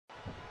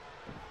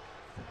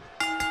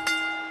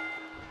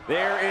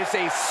There is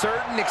a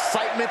certain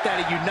excitement that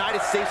a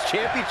United States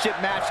Championship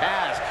match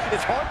has.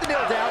 It's hard to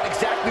nail down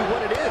exactly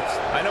what it is.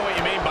 I know what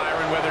you mean,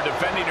 Byron. Whether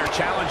defending or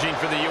challenging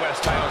for the U.S.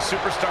 title,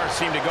 superstars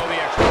seem to go the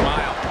extra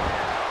mile.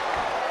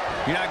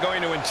 You're not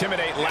going to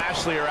intimidate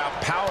Lashley or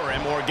outpower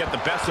him or get the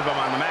best of him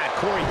on the mat.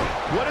 Corey,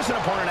 what does an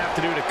opponent have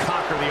to do to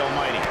conquer the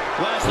Almighty?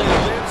 Lashley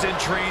lives and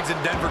trains in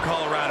Denver,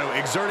 Colorado,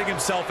 exerting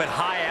himself at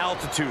high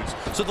altitudes.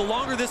 So the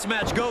longer this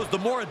match goes, the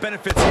more it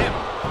benefits him.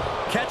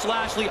 Catch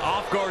Lashley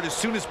off guard as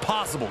soon as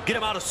possible. Get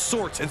him out of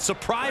sorts and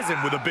surprise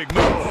him with a big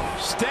move.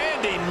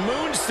 Standing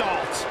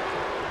moonsault.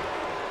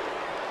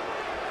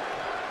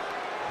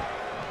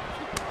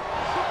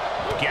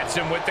 Gets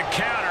him with the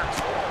counter.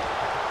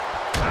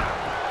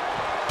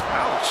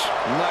 Ouch.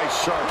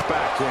 Nice sharp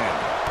backhand.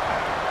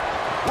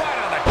 Right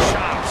on the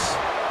chops.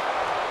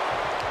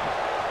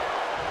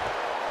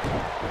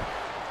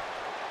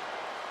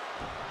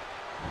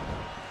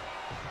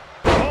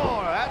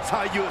 Oh, that's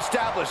how you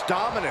establish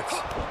dominance.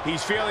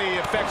 He's feeling the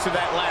effects of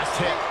that last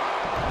hit.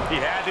 He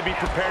had to be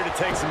prepared to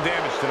take some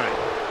damage tonight.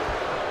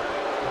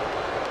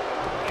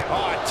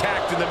 Oh,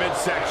 attacked in the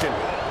midsection.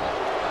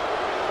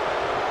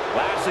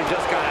 Lashley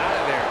just got out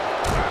of there.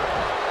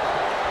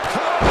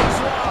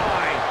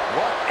 Clothesline!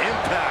 What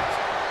impact!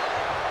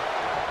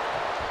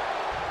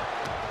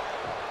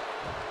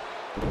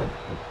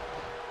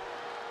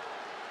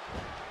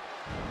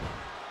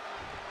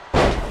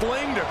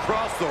 Flinged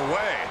across the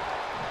way.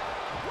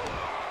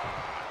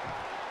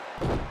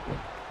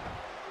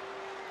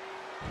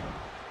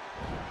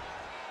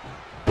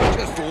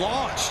 Just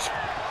launched.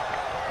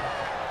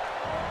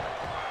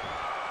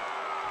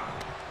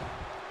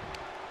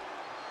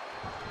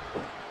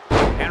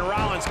 And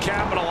Rollins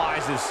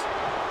capitalizes.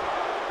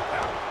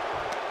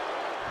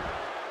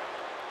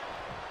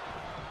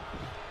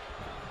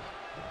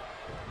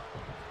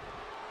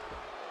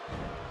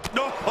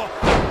 No.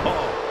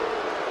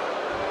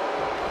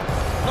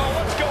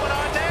 What's going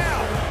on now?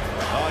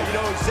 Oh, you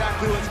know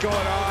exactly what's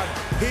going on.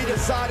 He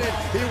decided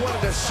he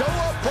wanted to show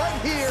up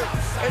right here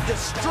and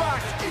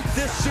distract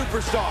this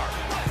superstar.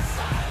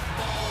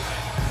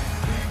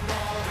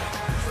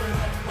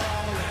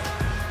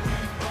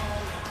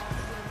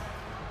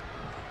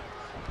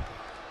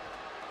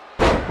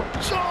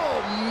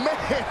 Oh,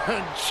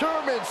 man!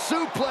 German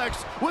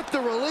suplex with the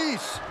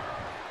release.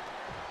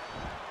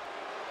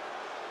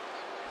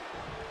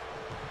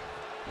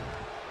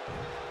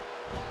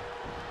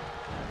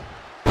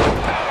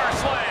 Power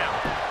slam.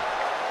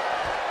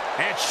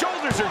 And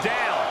shoulders are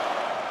down.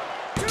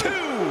 2.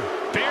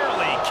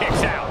 Barely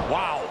kicks out.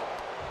 Wow.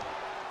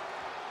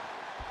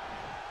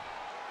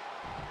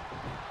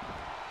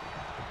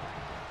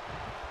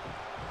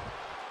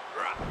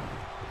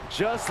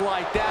 Just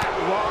like that,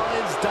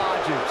 Rollins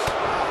dodges.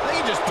 They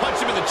can just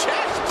punch him in the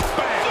chest.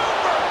 Bang.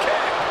 Super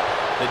kick.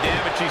 The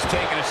damage he's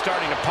taken is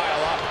starting to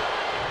pile up.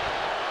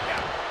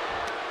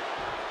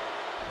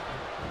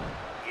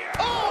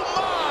 Oh,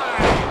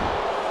 my!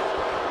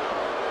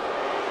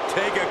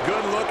 Take a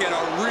good look at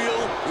a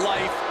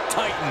real-life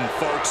Titan,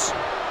 folks.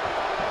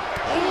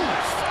 Ooh,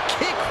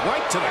 kick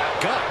right to the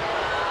gut.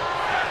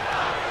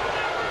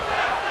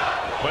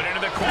 Put into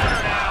the corner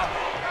now.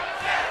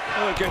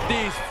 Look at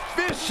these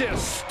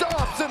vicious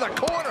stomps in the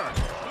corner.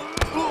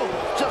 Ooh,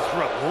 just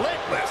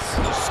relentless.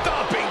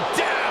 Stomping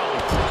down.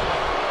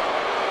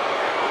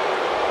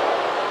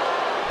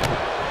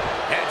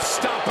 And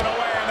stomping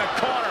away in the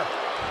corner.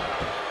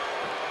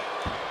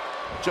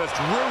 Just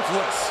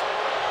ruthless.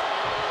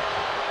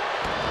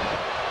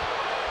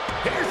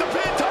 Here's the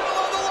pin, title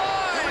on the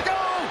line. Here we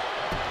go.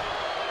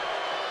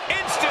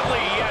 Instantly,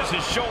 he has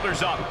his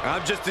shoulders up.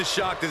 I'm just as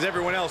shocked as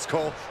everyone else,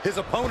 Cole, his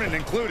opponent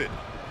included.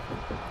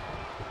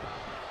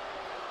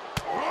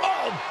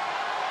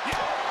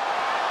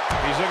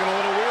 He's looking a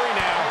little weary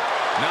now.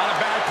 Not a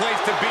bad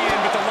place to be in,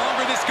 but the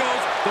longer this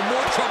goes, the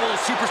more trouble a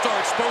superstar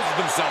exposes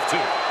himself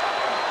to.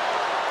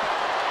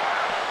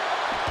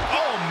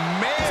 Oh,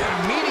 man,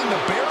 meeting the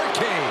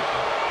barricade.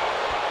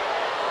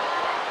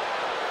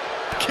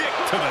 Kick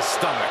to the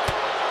stomach.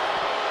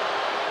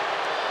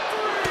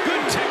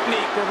 Good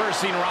technique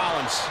reversing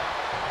Rollins.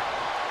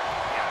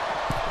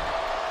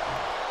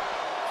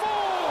 4.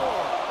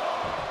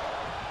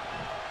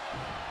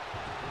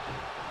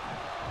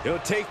 He'll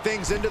take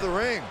things into the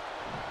ring.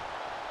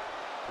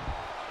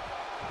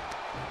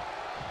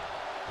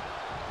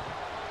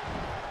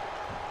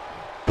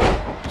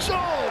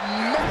 Oh,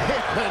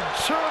 man,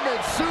 German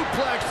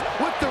suplex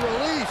with the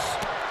release.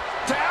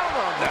 Down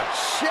on the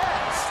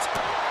chest.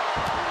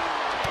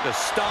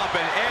 Just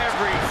stomping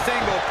every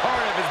single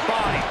part of his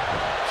body.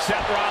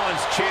 Seth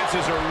Rollins'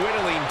 chances are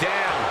whittling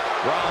down.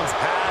 Rollins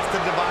has to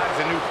devise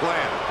a new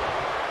plan.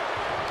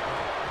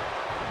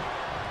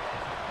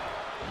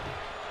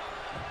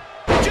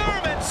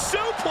 German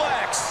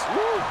suplex.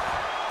 Woo.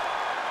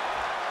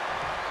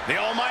 The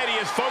Almighty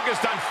is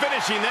focused on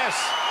finishing this.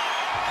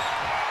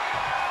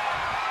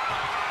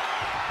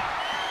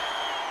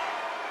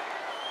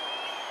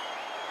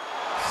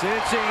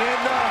 Cinching in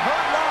the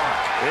hurt lock.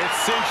 It's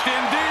cinched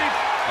in deep.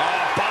 Oh,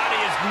 body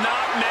is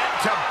not meant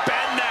to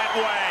bend that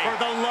way. For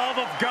the love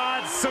of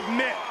God,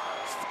 submit.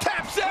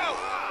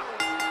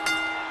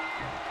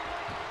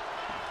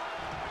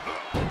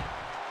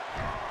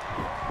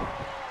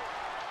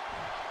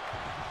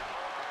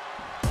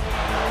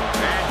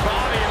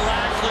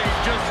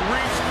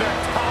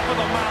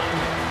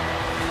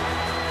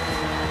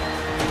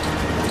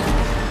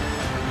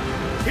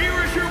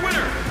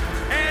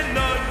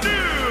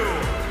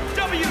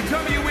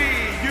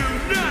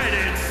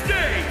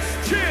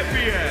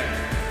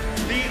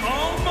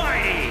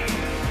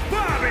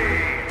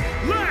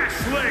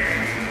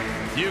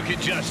 Lashley. You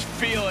can just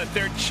feel it.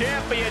 Their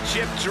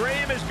championship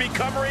dream has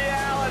become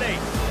reality.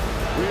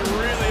 We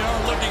really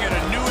are looking at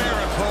a new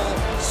era,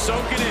 Cole.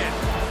 Soak it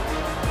in.